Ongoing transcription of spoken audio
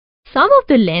Sum of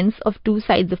the lengths of two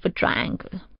sides of a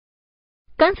triangle.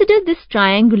 Consider this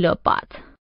triangular path.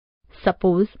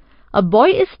 Suppose a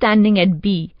boy is standing at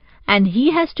B and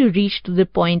he has to reach to the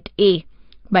point A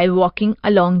by walking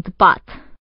along the path.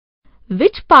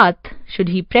 Which path should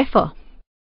he prefer?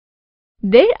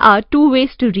 There are two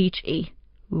ways to reach A.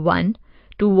 One,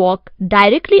 to walk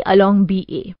directly along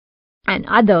BA, and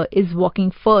other is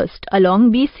walking first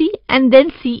along BC and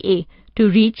then CA to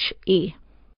reach A.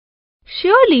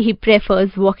 Surely he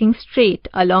prefers walking straight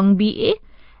along BA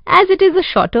as it is a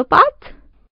shorter path.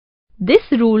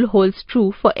 This rule holds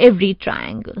true for every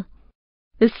triangle.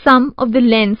 The sum of the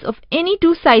lengths of any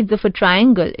two sides of a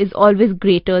triangle is always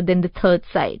greater than the third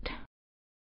side.